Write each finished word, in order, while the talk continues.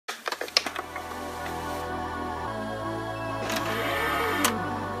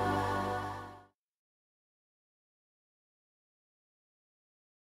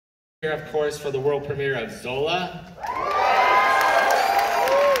Here, of course, for the world premiere of Zola.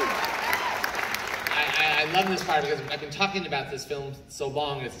 I love this part because I've been talking about this film so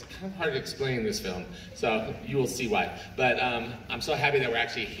long, it's kind of hard to explain this film, so you will see why. But I'm so happy that we're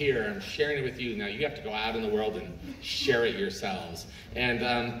actually here. I'm sharing it with you. Now you have to go out in the world and share it yourselves.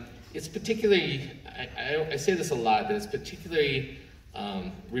 And it's particularly, I say this a lot, but it's particularly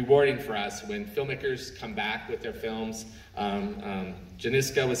rewarding for us when filmmakers come back with their films.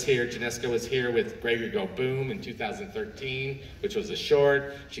 Janicza was here with Gregory Go Boom in 2013, which was a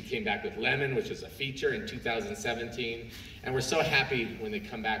short. She came back with Lemon, which was a feature in 2017. And we're so happy when they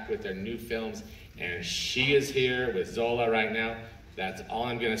come back with their new films. And she is here with Zola right now. That's all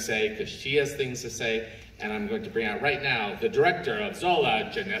I'm going to say, because she has things to say. And I'm going to bring out right now the director of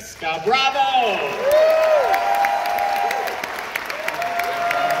Zola, Janicza. Bravo!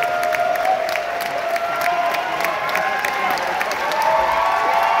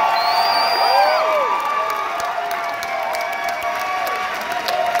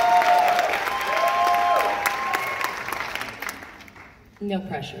 No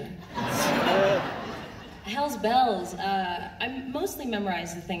pressure. Hell's bells. I mostly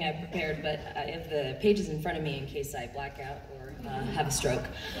memorized the thing I prepared, but I have the pages in front of me in case I black out or have a stroke.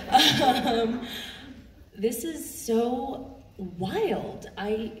 This is so wild.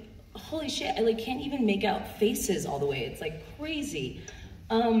 Holy shit, I can't even make out faces all the way. It's crazy.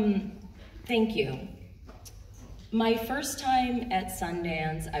 Thank you. My first time at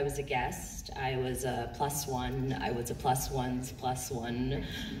Sundance, I was a guest. I was a +1. I was a +1's +1.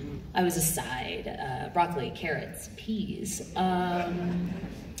 I was a side. Broccoli, carrots, peas. I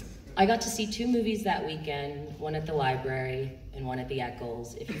got to see 2 movies that weekend, one at the library and one at the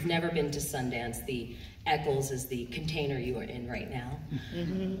Eccles. If you've never been to Sundance, the Eccles is the container you are in right now.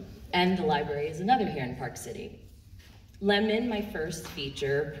 And the library is another here in Park City. Lemon, my first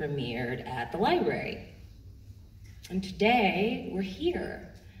feature, premiered at the library. And today, we're here.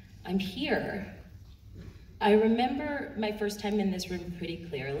 I'm here. I remember my first time in this room pretty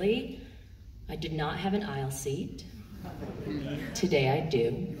clearly. I did not have an aisle seat. Today I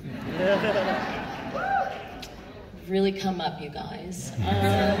do. Really come up, you guys.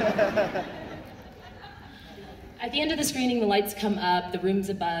 At the end of the screening, the lights come up, the room's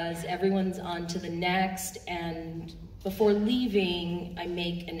abuzz, everyone's on to the next, and before leaving, I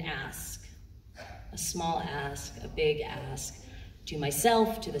make an ask. A small ask, a big ask, to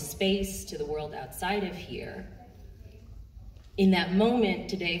myself, to the space, to the world outside of here. In that moment,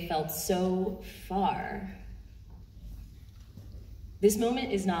 today felt so far. This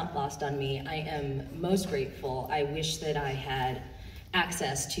moment is not lost on me. I am most grateful. I wish that I had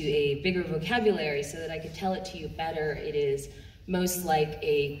access to a bigger vocabulary so that I could tell it to you better. It is most like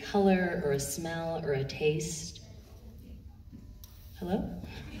a color or a smell or a taste. Hello?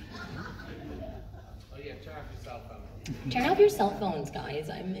 Turn off your cell phones, guys.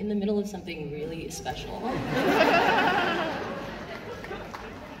 I'm in the middle of something really special.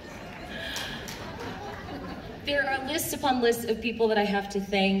 There are lists upon lists of people that I have to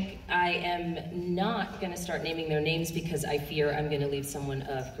thank. I am not going to start naming their names because I fear I'm going to leave someone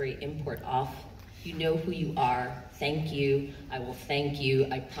of great import off. You know who you are. Thank you. I will thank you.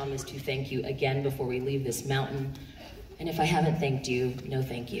 I promise to thank you again before we leave this mountain. And if I haven't thanked you, no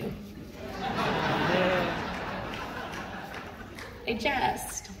thank you. I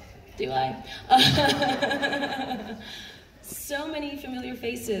jest. Do I? So many familiar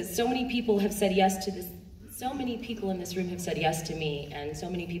faces. So many people have said yes to this. So many people in this room have said yes to me, and so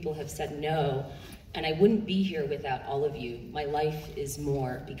many people have said no. And I wouldn't be here without all of you. My life is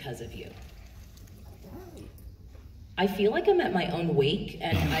more because of you. I feel like I'm at my own wake,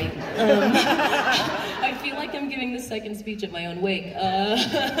 and I feel like I'm giving the second speech at my own wake.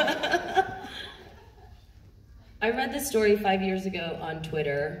 I read this story 5 years ago on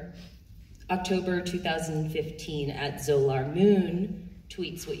Twitter. October 2015 at Zola Moon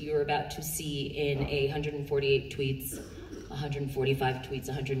tweets what you are about to see in 148 tweets, 145 tweets,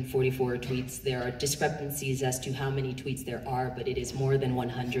 144 tweets. There are discrepancies as to how many tweets there are, but it is more than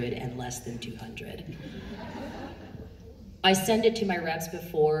 100 and less than 200. I send it to my reps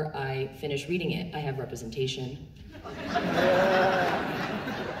before I finish reading it. I have representation.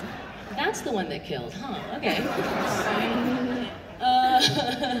 That's the one that killed, huh? Okay.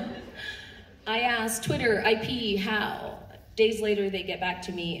 I asked Twitter, IP, how? Days later, they get back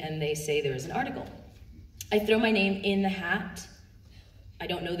to me and they say there is an article. I throw my name in the hat. I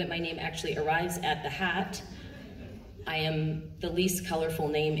don't know that my name actually arrives at the hat. I am the least colorful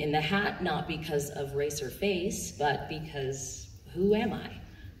name in the hat, not because of race or face, but because who am I?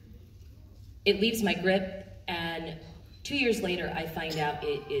 It leaves my grip and 2 years later, I find out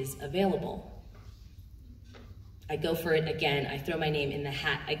it is available. I go for it again. I throw my name in the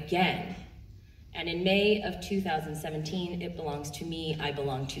hat again. And in May of 2017, it belongs to me, I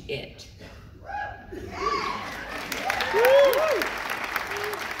belong to it.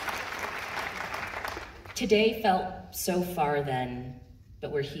 Today felt so far then,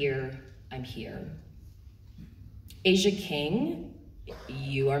 but we're here, I'm here. Asia King,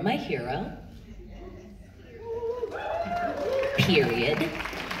 you are my hero. Period.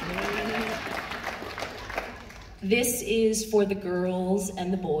 This is for the girls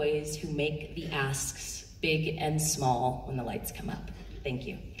and the boys who make the asks big and small when the lights come up. Thank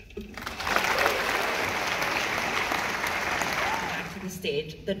you. Back to the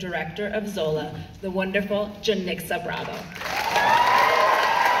stage, the director of Zola, the wonderful Janicza. Bravo.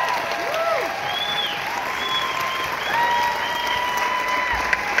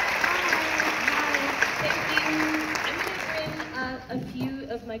 A few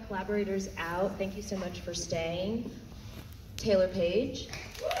of my collaborators out. Thank you so much for staying. Taylour, Paige.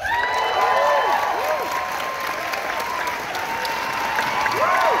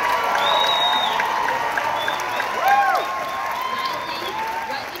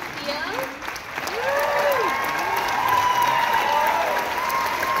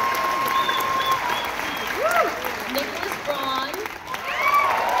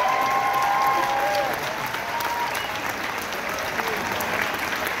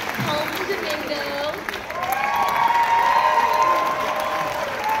 Domingo.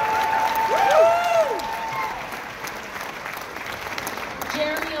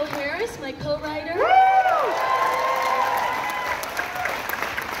 Jeremy O'Harris, my co-writer.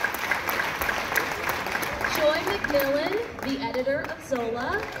 Joi McMillon, the editor of Zola.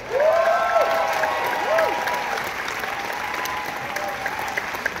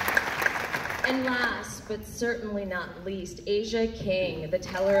 And last, but certainly not least, Asia King, the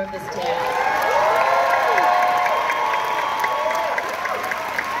teller of this tale.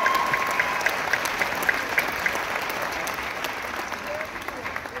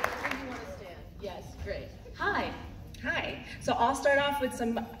 Yes, great. Hi. Hi. So I'll start off with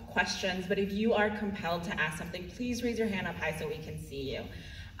some questions, but if you are compelled to ask something, please raise your hand up high so we can see you.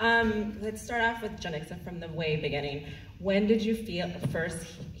 Let's start off with Janicza from the way beginning. When did you first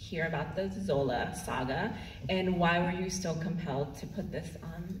hear about the Zola saga, and why were you so compelled to put this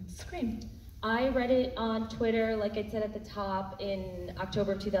on screen? I read it on Twitter, like I said at the top, in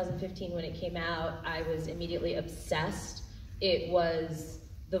October of 2015 when it came out. I was immediately obsessed. It was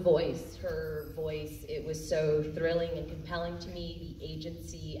the voice, her voice. It was so thrilling and compelling to me, the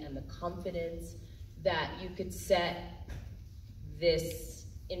agency and the confidence that you could set this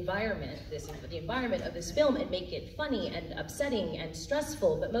environment, the environment of this film, and make it funny and upsetting and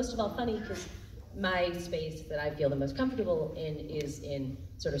stressful, but most of all funny, because my space that I feel the most comfortable in is in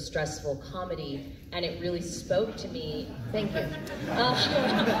sort of stressful comedy, and it really spoke to me. Thank you.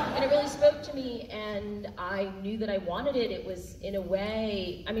 And it really spoke to me, and I knew that I wanted it. It was, in a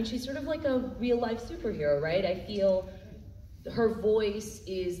way, I mean, she's sort of like a real-life superhero, right? I feel her voice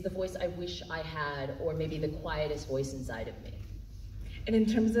is the voice I wish I had, or maybe the quietest voice inside of me. And in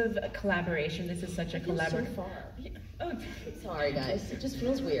terms of a collaboration, this is such a collaborative. So far. Yeah. Oh. Sorry, guys. It just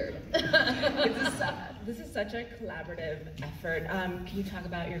feels weird. This is such a collaborative effort. Can you talk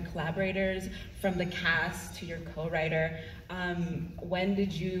about your collaborators, from the cast to your co-writer? When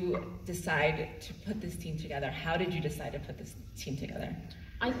did you decide to put this team together? How did you decide to put this team together?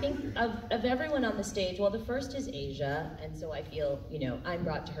 I think of everyone on the stage, well, the first is Asia, and so I feel, you know, I'm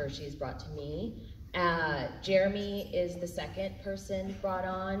brought to her, she's brought to me. Jeremy is the second person brought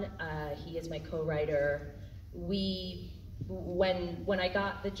on. He is my co-writer. When I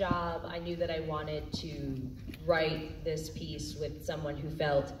got the job, I knew that I wanted to write this piece with someone who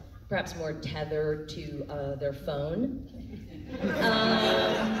felt perhaps more tethered to their phone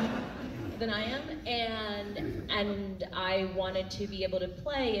than I am, and I wanted to be able to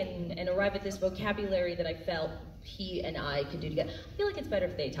play and arrive at this vocabulary that I felt he and I could do together. I feel like it's better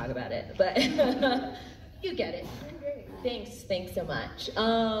if they talk about it, but you get it. Thanks so much.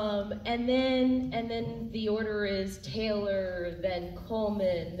 And then the order is Taylour, then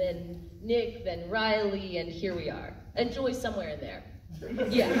Colman, then Nick, then Riley, and here we are. And Joy's somewhere in there.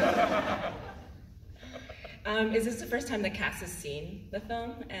 Yeah. Is this the first time the cast has seen the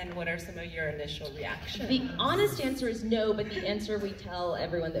film, and what are some of your initial reactions? The honest answer is no, but the answer we tell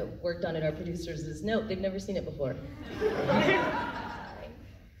everyone that worked on it, our producers, is no, they've never seen it before.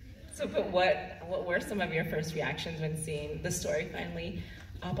 So, but what were some of your first reactions when seeing the story finally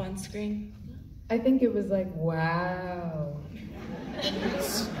up on screen? I think it was like, wow.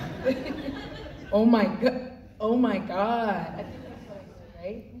 Oh my God. Oh my God. I think that's what I said,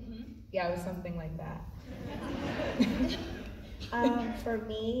 right? Mm-hmm. Yeah, it was something like that. For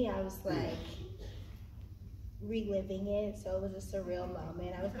me, I was like reliving it, so it was a surreal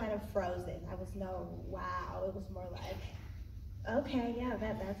moment. I was kind of frozen. I was wow. It was more like, okay, yeah,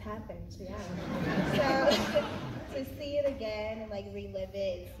 that's happened. Yeah. So to see it again and like relive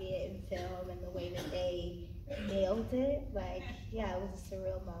it and see it in film and the way that they nailed it, like, yeah, it was a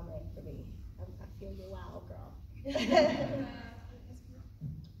surreal moment for me. I feel you, wow, girl.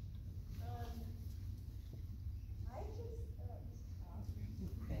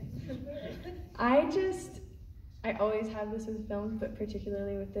 I always have this with films, but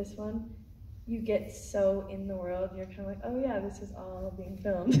particularly with this one, you get so in the world, and you're kind of like, oh yeah, this is all being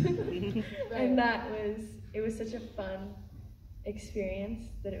filmed. Right. And it was such a fun experience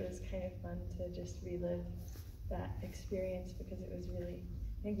that it was kind of fun to just relive that experience because it was really,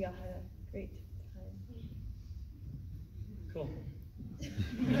 I think we all had a great time. Cool.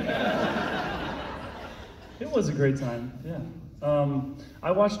 It was a great time, yeah.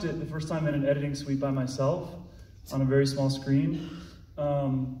 I watched it the first time in an editing suite by myself on a very small screen.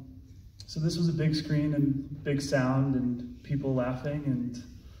 So this was a big screen and big sound and people laughing and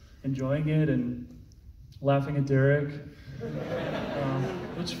enjoying it and laughing at Derek,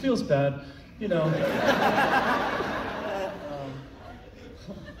 which feels bad, you know.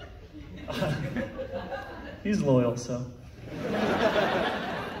 He's loyal, so.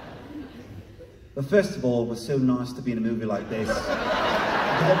 Well, first of all, it was so nice to be in a movie like this.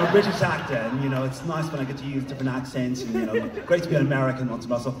 Because I'm a British actor, and, you know, it's nice when I get to use different accents, and, you know, great to be an American once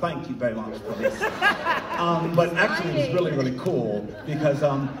in a while, so thank you very much for this. But actually, it was really, really cool, because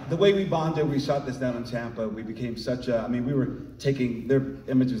the way we bonded, we shot this down in Tampa, we became such a, I mean, we were taking, there are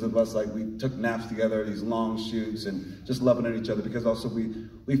images of us, like, we took naps together, these long shoots, and just loving at each other, because also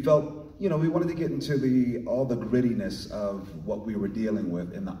we felt, you know, we wanted to get into all the grittiness of what we were dealing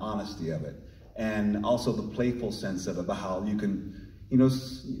with and the honesty of it. And also the playful sense of it, about how you can, you know,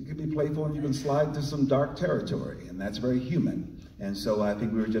 you can be playful and you can slide into some dark territory, and that's very human. And so I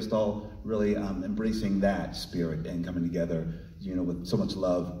think we were just all really embracing that spirit and coming together, you know, with so much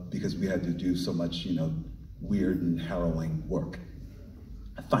love, because we had to do so much, you know, weird and harrowing work.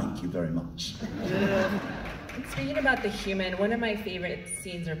 Thank you very much. Speaking about the human, one of my favorite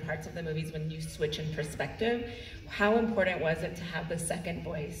scenes or parts of the movie is when you switch in perspective. How important was it to have the second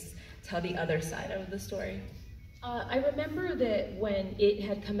voice tell the other side of the story? I remember that when it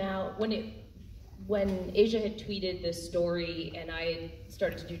had come out, when Asia had tweeted this story and I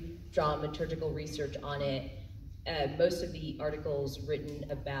started to do dramaturgical research on it, most of the articles written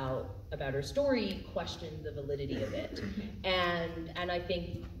about her story questioned the validity of it. And I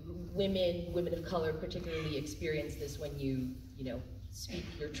think women of color particularly experience this when you speak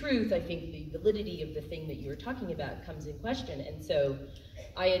your truth. I think the validity of the thing that you were talking about comes in question. And so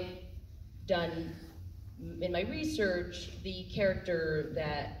I had done, in my research, the character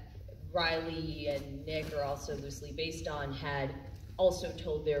that Riley and Nick are also loosely based on had also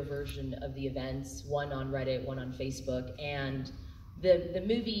told their version of the events, one on Reddit, one on Facebook, and the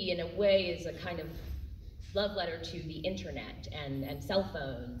movie in a way is a kind of love letter to the internet and cell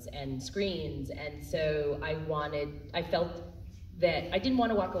phones and screens, and so I felt that I didn't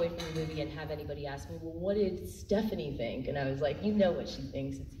want to walk away from the movie and have anybody ask me, well, what did Stephanie think? And I was like, you know what she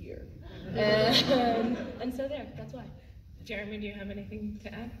thinks, it's here. And so there, that's why. Jeremy, do you have anything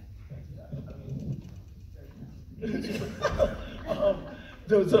to add?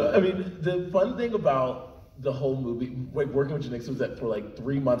 So, I mean, the fun thing about the whole movie, like working with Janicza, was that for like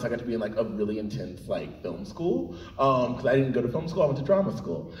 3 months I got to be in like a really intense like film school, because I didn't go to film school, I went to drama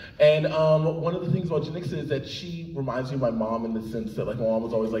school. And one of the things about Janicza is that she reminds me of my mom in the sense that like my mom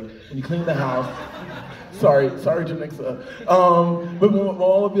was always like, when you clean the house, sorry Janicza, but my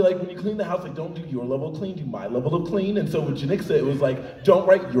mom would be like, when you clean the house, like don't do your level of clean, do my level of clean. And so with Janicza, it was like, don't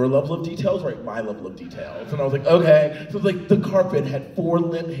write your level of details, write my level of details. And I was like, okay. So it was like the carpet had 4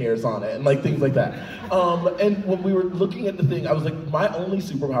 lint hairs on it and like things like that. And when we were looking at the thing, I was like, my only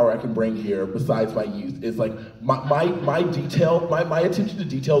superpower I can bring here, besides my youth, is like my attention to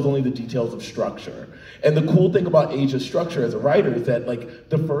detail is only the details of structure. And the cool thing about Asia's structure as a writer is that like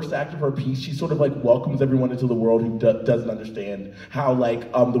the first act of her piece, she sort of like welcomes everyone into the world who doesn't understand how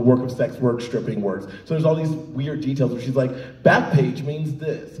like the work of sex work, stripping works. So there's all these weird details where she's like, back page means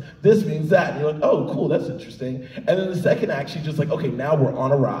this means that. And you're like, oh, cool, that's interesting. And then the second act, she's just like, okay, now we're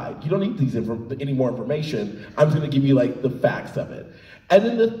on a ride. You don't need any more information. I'm just gonna give you like the facts of it. And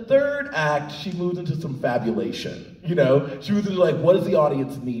then the third act, she moves into some fabulation. You know, she moves into like, what does the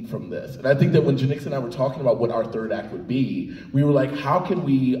audience need from this? And I think that when Janicza and I were talking about what our third act would be, we were like, how can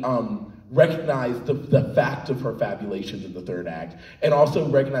we recognize the fact of her fabulations in the third act, and also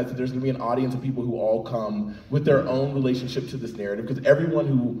recognize that there's going to be an audience of people who all come with their own relationship to this narrative, because everyone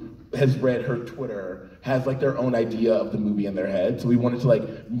who has read her Twitter has like their own idea of the movie in their head. So we wanted to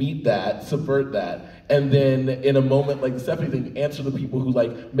like meet that, subvert that, and then in a moment like the Stephanie thing, answer the people who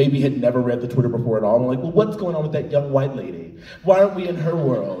like maybe had never read the Twitter before at all. And like, well, what's going on with that young white lady? Why aren't we in her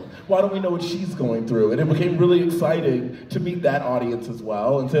world? Why don't we know what she's going through? And it became really exciting to meet that audience as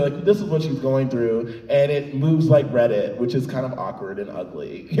well and say like, this is what she's going through, and it moves like Reddit, which is kind of awkward and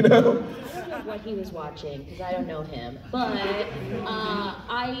ugly, you know? I don't know what he was watching, because I don't know him, but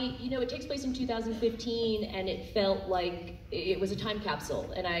it takes place in 2015, and it felt like it was a time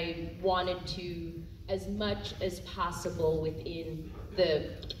capsule, and I wanted to, as much as possible within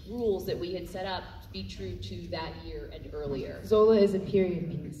the rules that we had set up, be true to that year and earlier. Zola is a period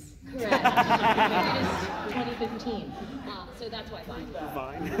piece. Correct. Period is 2015. So that's why fine.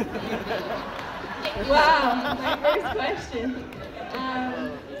 Wow, my first question.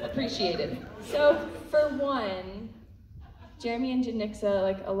 Appreciated. So for one, Jeremy and Janicza,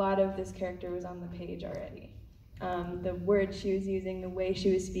 like a lot of this character was on the page already. The words she was using, the way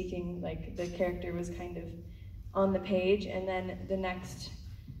she was speaking, like the character was kind of on the page, and then the next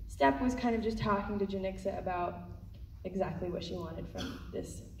step was kind of just talking to Janicza about exactly what she wanted from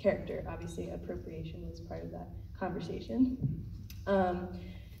this character. Obviously, appropriation was part of that conversation.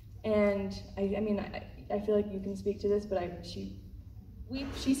 And I feel like you can speak to this, but she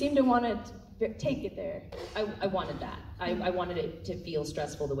seemed to want to take it there. I wanted that. I wanted it to feel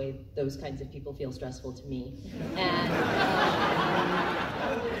stressful the way those kinds of people feel stressful to me. And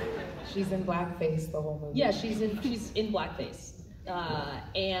she's in blackface the whole movie. Yeah, she's in blackface.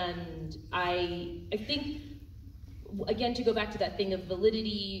 And I think, again, to go back to that thing of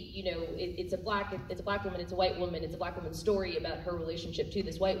validity, it's a black woman, it's a white woman, it's a black woman's story about her relationship to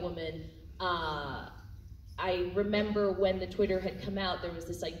this white woman. I remember when the Twitter had come out, there was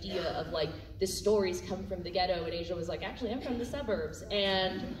this idea of like, the stories come from the ghetto, and Asia was like, actually, I'm from the suburbs.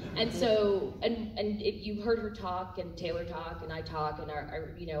 And if you heard her talk, and Taylour talk, and I talk, and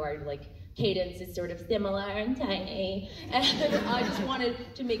our like cadence is sort of similar and tiny. And I just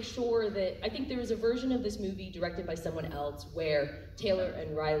wanted to make sure that, I think there was a version of this movie directed by someone else where Taylour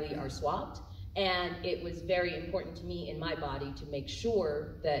and Riley are swapped. And it was very important to me in my body to make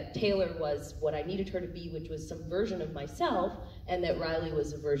sure that Taylour was what I needed her to be, which was some version of myself, and that Riley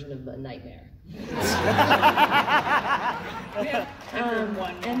was a version of a nightmare.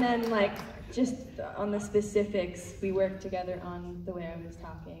 And then, like, just on the specifics, we worked together on the way I was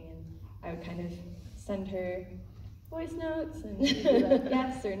talking, and I would kind of send her voice notes, and she'd be like,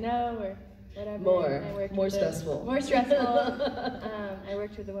 yes or no, or whatever. More stressful. More stressful. I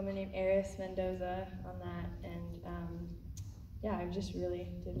worked with a woman named Eris Mendoza on that, and yeah, I just really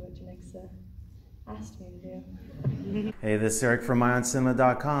did what Janicza asked me to do. Hey, this is Eric from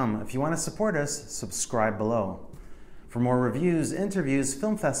IONCINEMA.com. If you want to support us, subscribe below. For more reviews, interviews,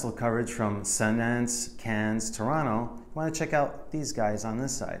 film festival coverage from Sundance, Cannes, Toronto, you want to check out these guys on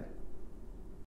this side.